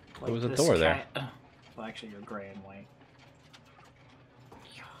 Like There was a this door there. Well, actually, you're gray and white.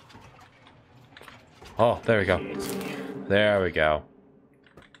 Oh, there we go. There we go.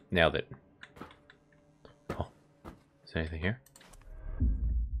 Nailed it. Oh. Is there anything here?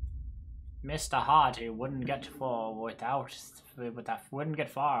 Mr. Hardy wouldn't get far without his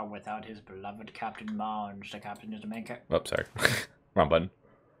beloved Captain Marge. The captain is the main character. Oh, sorry. Wrong button.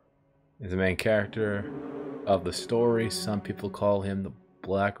 Is the main character of the story. Some people call him the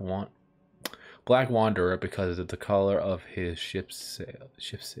Black Wanderer because of the color of his ship's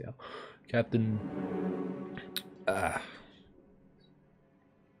sail. Captain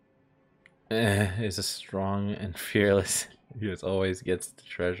is a strong and fearless. He always gets the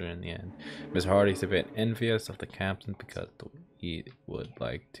treasure in the end. Miss Hardy's a bit envious of the captain because he would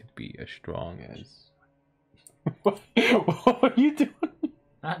like to be as strong as. What are you doing?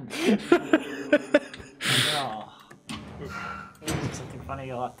 Oh. Something funny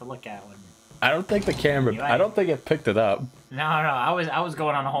you'll have to look at when. I don't think the camera. I don't think it picked it up. No, I was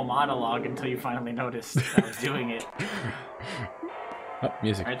going on a whole monologue until you finally noticed I was doing it. Oh,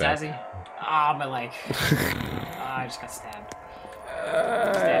 music Alright, back. Tazzy. Ah, my leg. I just got stabbed.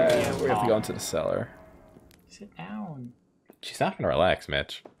 Stabbed We have to go into the cellar. Sit down. She's not gonna relax,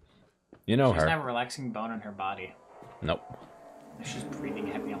 Mitch. You know She her. doesn't have a relaxing bone in her body. Nope. She's breathing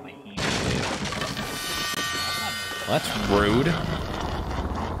heavy on my hand. Well, that's rude.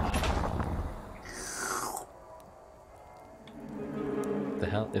 The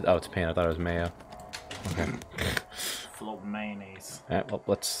hell? Oh, it's pain. I thought it was mayo. Okay. Full of mayonnaise. Alright, well,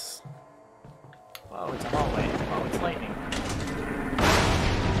 let's... Whoa, it's a hallway. Whoa, it's lightning.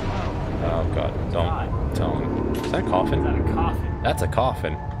 Oh, God. Don't tell me. Is that a coffin? Is that a coffin? That's a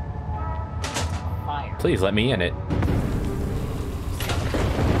coffin. Fire. Please let me in it.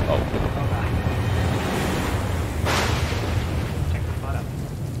 Oh. Check the photo.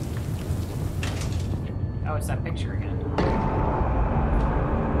 Oh, it's that picture again.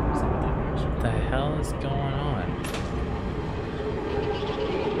 What the hell is going on?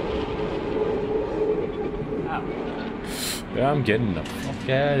 Oh. I'm getting the fuck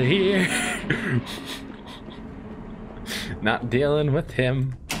out of here. Not dealing with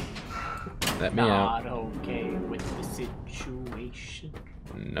him. Let me out. Not okay with the situation.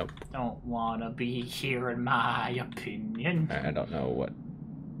 Nope. Don't wanna be here in my opinion. I don't know what.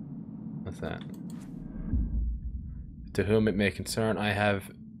 What's that? To whom it may concern, I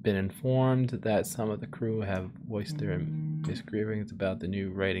have been informed that some of the crew have voiced their misgivings about the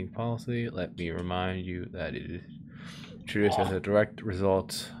new rating policy. Let me remind you that it is introduced as a direct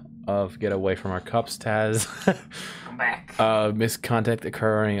result of get away from our cups, Taz. Come back. Misconduct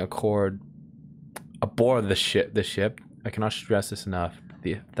occurring aboard the ship. I cannot stress this enough.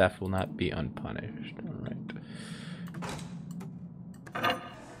 The theft will not be unpunished. All right.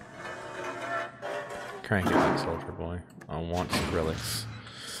 Crank it like Soldier Boy. I want Skrillex.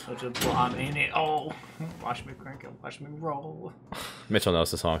 Such a bomb in it. Oh, watch me crank it. Watch me roll. Mitchell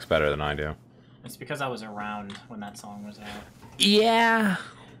knows the songs better than I do. It's because I was around when that song was out. Yeah.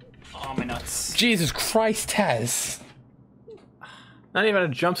 Oh, my nuts. Jesus Christ, Taz. Not even a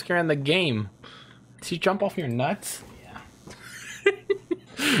jump scare in the game. Does he jump off your nuts? Yeah.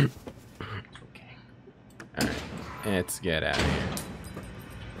 Okay. Alright, let's get out of here.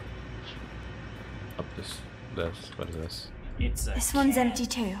 Up this, what is this? It's a This one's empty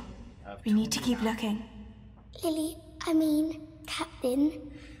too. We need to keep looking. Lily, Captain,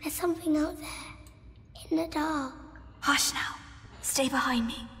 there's something out there. In the dark. Hush now. Stay behind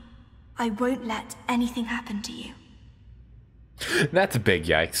me. I won't let anything happen to you. That's a big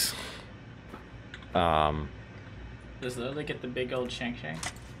yikes. Does Lily get the big old shank? I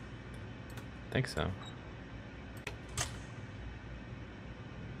think so.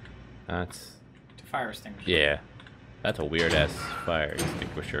 That's... To fire extinguisher. Yeah. That's a weird ass fire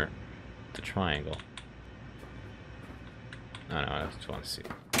extinguisher. It's a triangle. I don't know, I just want to see.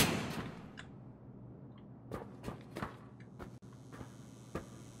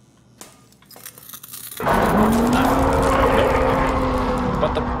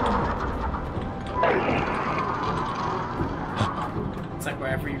 What the? It's like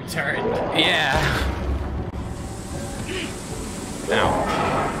wherever you turn. Yeah. Ow.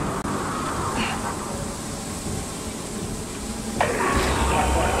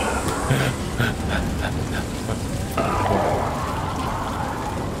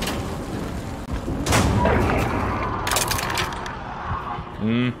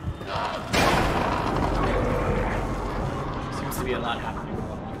 Seems to be a lot happening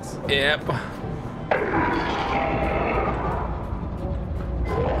all at once. Yep.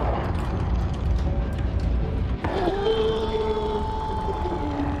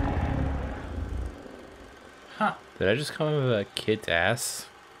 Huh. Did I just come out of a kid's ass?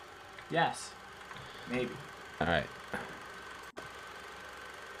 Yes. Maybe. Alright.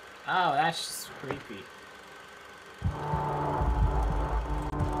 Oh, that's just creepy.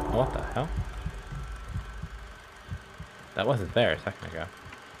 What the hell? That wasn't there a second ago.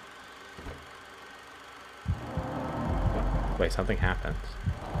 Wait, something happens.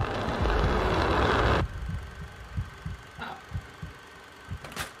 Oh.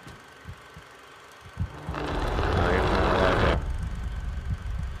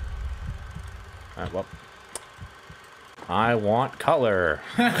 Alright, well. I want color.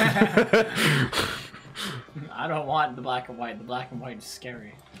 I don't want the black and white. The black and white is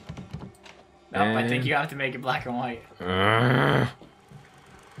scary. Nope, I think you have to make it black and white.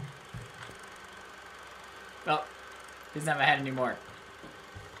 Oh, he doesn't have a head anymore.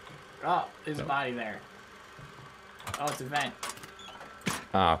 Oh, there's a body there. Oh, it's a vent.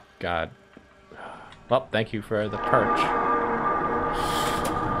 Oh, God. Well, thank you for the perch.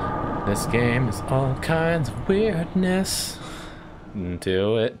 This game is all kinds of weirdness.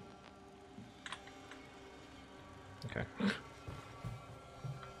 Do it. Okay.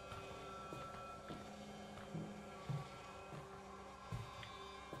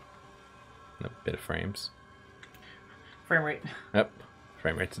 A bit of frames. Frame rate. Yep.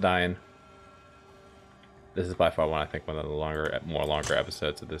 Frame rate's dying. This is by far one of the longer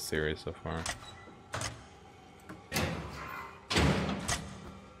episodes of this series so far.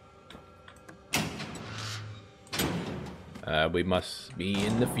 We must be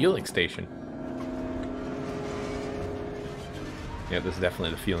in the fueling station. Yep, this is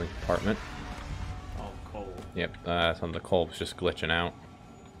definitely the fueling compartment. Oh, coal. Yep, some of the coal was just glitching out.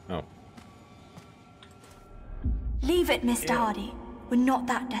 Oh. Leave it, Mr. Hardy. We're not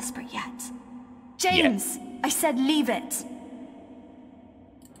that desperate yet. James! Yeah. I said leave it!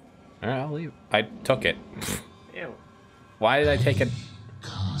 Alright, I'll leave. I took it. Ew. Why did I take it?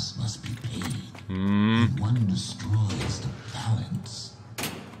 Cost must be paid. If one destroys the balance,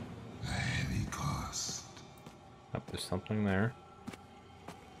 a heavy cost. Oh, there's something there.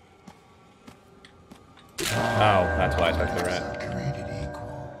 Oh, that's why I took the rat. Created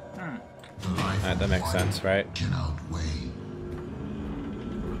equal. The life Alright, that makes sense, right? can outweigh.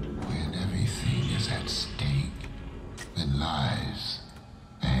 When everything is at stake, then lives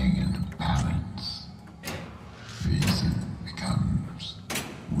hang in the balance. Reason becomes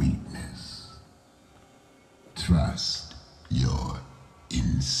weakness. Trust your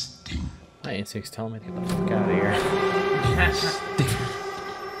instinct. My instinct's telling me to get the fuck out of here. Instinct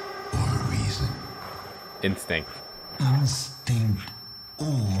or reason. Instinct. Instinct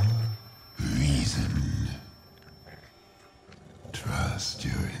or reason. Trust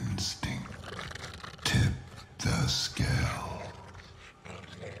your instinct. Tip the scale.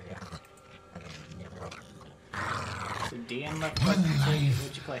 So DM left. One life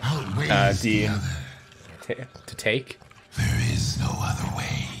What'd you play? outweighs D. the other. To take? There is no other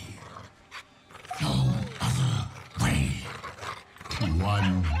way. No other way.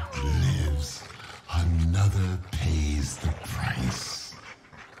 One lives, another pays the price.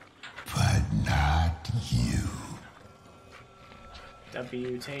 But not you.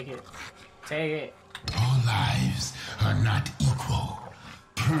 W, take it. Take it. All lives are not equal.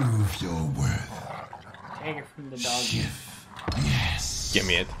 Prove your worth. Take it from the dog. Shift. Yes. Give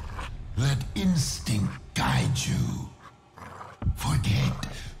me it. Let instinct guide you. Forget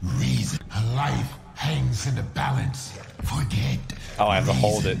reason. A life hangs in the balance. Forget. Oh, I have to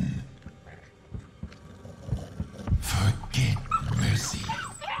hold it. reason. Forget mercy.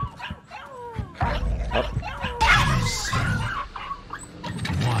 Oh. So,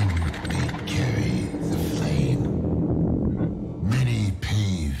 one may carry the flame. Many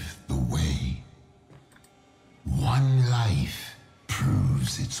pave the way. One life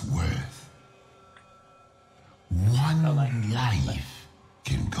proves its worth. One life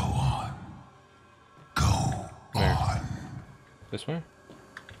can go on. Go on. This way?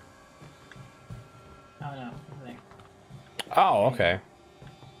 Oh no. There. Oh, okay.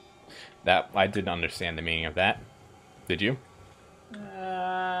 That I didn't understand the meaning of that. Did you?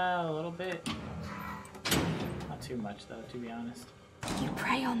 A little bit. Not too much though, to be honest. You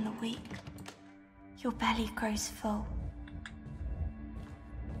prey on the weak. Your belly grows full.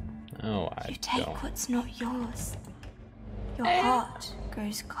 Oh, I You take don't. what's not yours. Your heart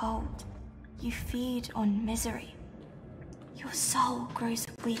grows cold. You feed on misery. Your soul grows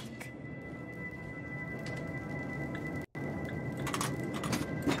weak.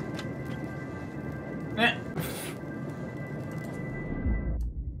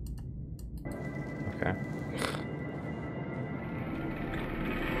 Okay.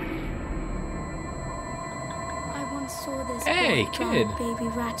 I once saw this Hey, poor kid. drunk baby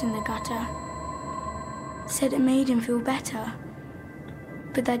rat in the gutter. Said it made him feel better,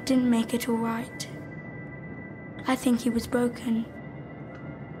 but that didn't make it all right. I think he was broken.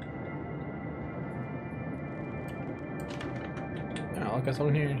 Oh, I got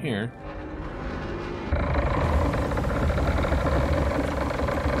someone here in here.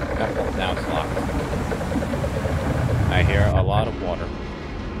 Oh, now it's locked. I hear a lot of water.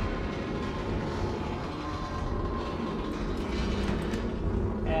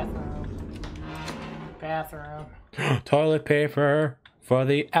 Bathroom. Toilet paper for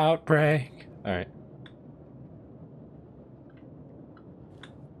the outbreak. Alright.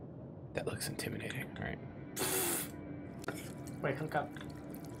 That looks intimidating. Alright. Wait, hook up.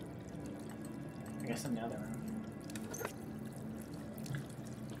 I guess in the other room.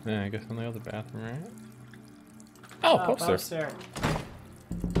 Yeah, I guess in the other bathroom, right? Oh, poster.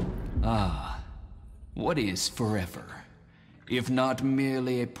 Ah, what is forever, if not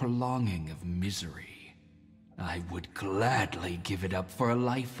merely a prolonging of misery? I would gladly give it up for a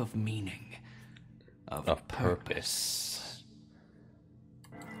life of meaning. Of purpose.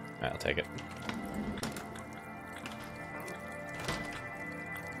 I'll take it.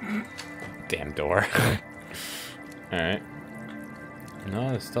 Damn door. Alright. No,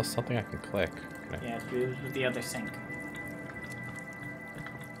 there's still something I can click. Okay. Yeah, do it with the other sink.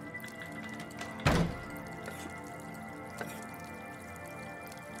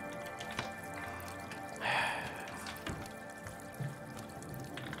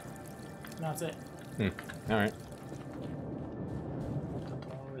 That's it. Alright. The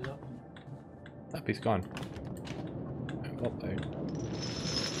door is open. That piece gone. Oh, there.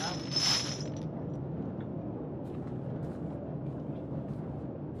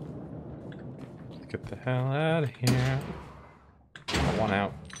 Let's get the hell out of here. I want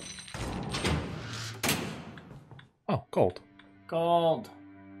out. Oh, gold. Gold.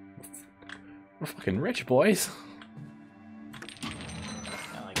 We're fucking rich, boys.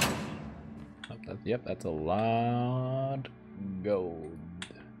 I like it. Yep, that's a lot gold.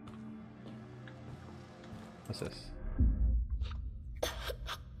 What's this?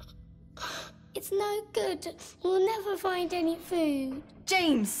 It's no good. We'll never find any food.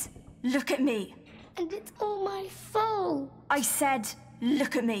 James, look at me. And it's all my fault. I said,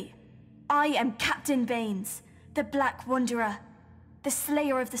 look at me. I am Captain Baines, the Black Wanderer, the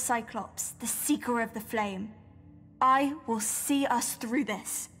Slayer of the Cyclops, the Seeker of the Flame. I will see us through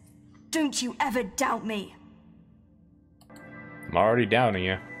this. Don't you ever doubt me. I'm already doubting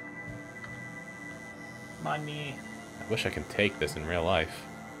you. Money. I wish I could take this in real life.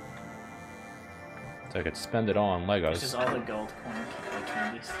 So I could spend it all on Legos. This is all the gold coin like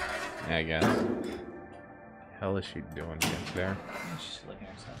candies. Yeah, I guess. What the hell is she doing against there? She's living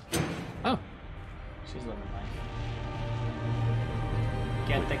herself. Oh. She's living life.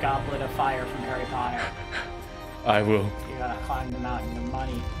 Get the goblet of fire from Harry Potter. I will. You gotta climb the mountain of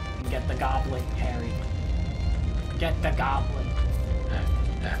money and get the goblet, Harry. Get the goblet.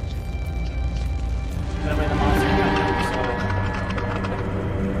 Put away the monster gun in your soul.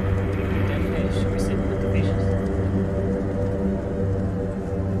 Dead fish. We're sitting with the fishes.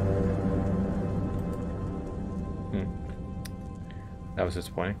 That was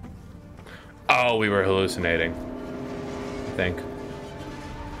disappointing. Oh, we were hallucinating. I think.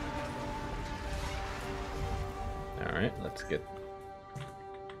 Alright, let's get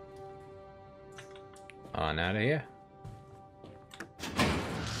on out of here.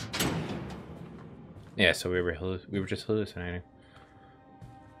 Yeah, so we were just hallucinating.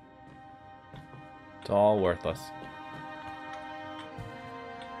 It's all worthless.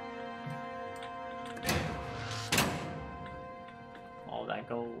 All that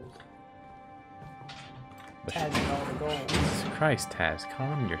gold. But Taz, all the gold. Jesus Christ, Taz,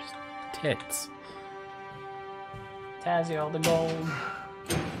 calm your tits. Tazzy, all the gold.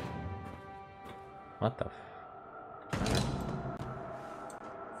 What the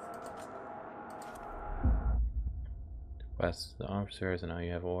West, the officers, and now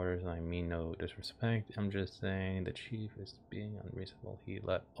you have orders, and I mean no disrespect. I'm just saying the chief is being unreasonable. He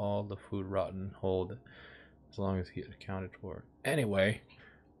let all the food rot and hold as long as he accounted for. Anyway,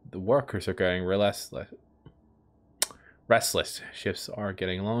 the workers are getting restless. Shifts are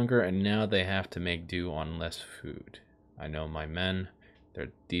getting longer, and now they have to make do on less food. I know my men.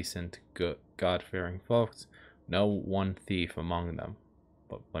 They're decent, good, God-fearing folks. No one thief among them.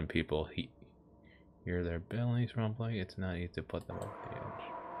 But when people hear their bellies rumbling, it's not easy to put them over the edge.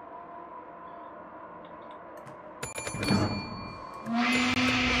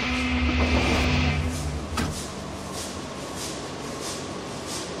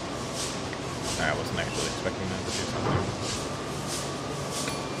 I wasn't actually expecting them to do something.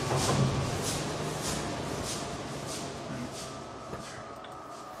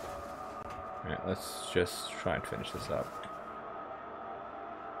 Alright, let's just try and finish this up.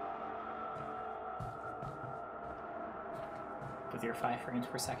 With your 5 frames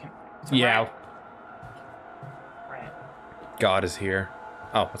per second. Yeah. Right. God is here.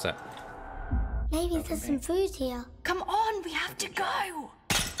 Oh, what's that? Maybe there's some food here. Come on, we have to go.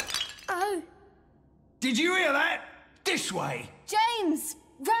 Oh. Did you hear that? This way. James,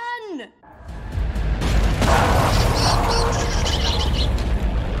 run!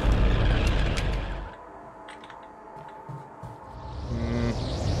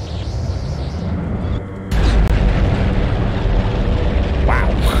 Wow.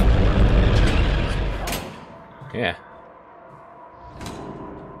 Yeah.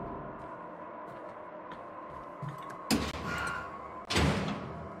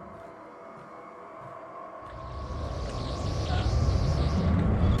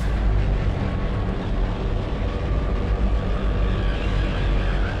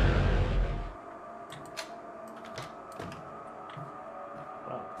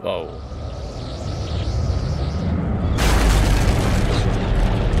 Whoa.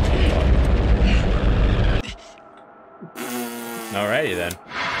 Alrighty then.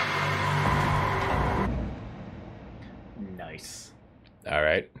 Nice.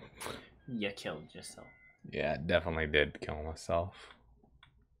 Alright. You killed yourself. Yeah, definitely did kill myself.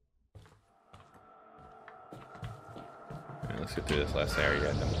 Alright, let's get through this last area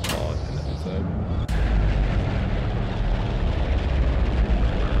and then we'll call it an episode.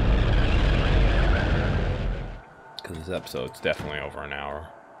 Because this episode's definitely over an hour.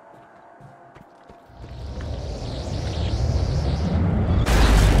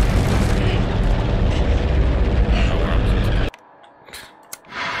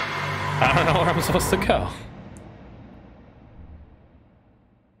 I don't know where I'm supposed to go.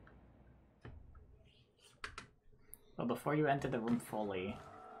 Well, before you enter the room fully,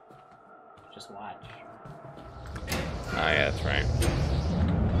 just watch. Oh yeah, that's right.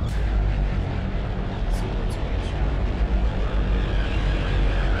 See what's in the shot.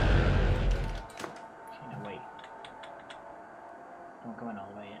 Okay, no, wait. Don't go in all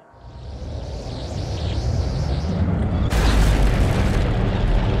the way yet.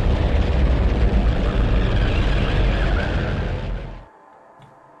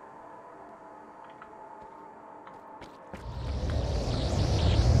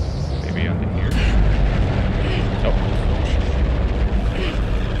 Maybe under here. Oh.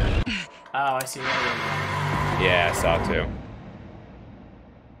 Oh, I see where you're going. Yeah, I saw it too.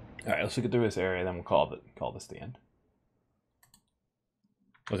 Alright, let's get through this area, then we'll call this the end.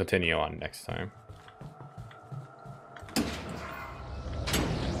 We'll continue on next time. Do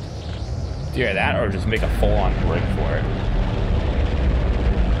you hear that, or just make a full-on break for it?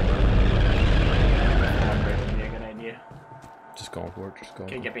 Break would be a good idea. Just going for it, just going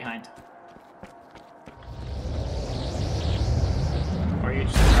Okay, for it. get behind. Or you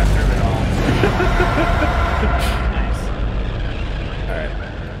just cut through it all. Nice. Alright.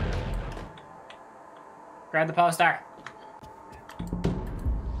 Grab the poster.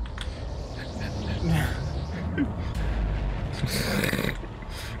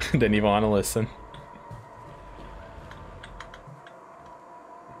 Didn't even want to listen.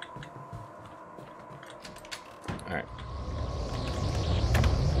 Alright.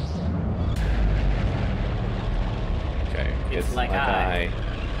 Okay, it's like I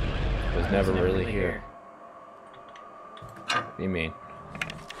was never really here. What do you mean?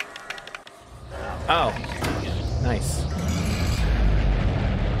 Oh, nice.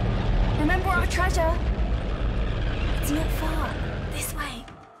 Remember our treasure? It's not far. This way.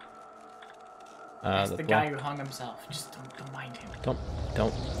 It's the guy who hung himself. Just don't mind him. Don't.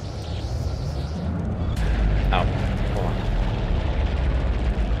 Ow. Hold on.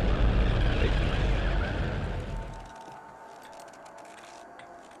 Wait.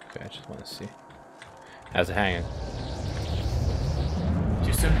 Okay, I just want to see. How's it hanging?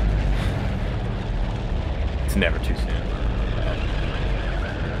 Too soon? It's never too soon.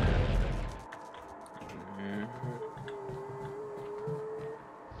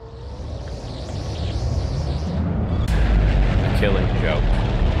 A killing joke.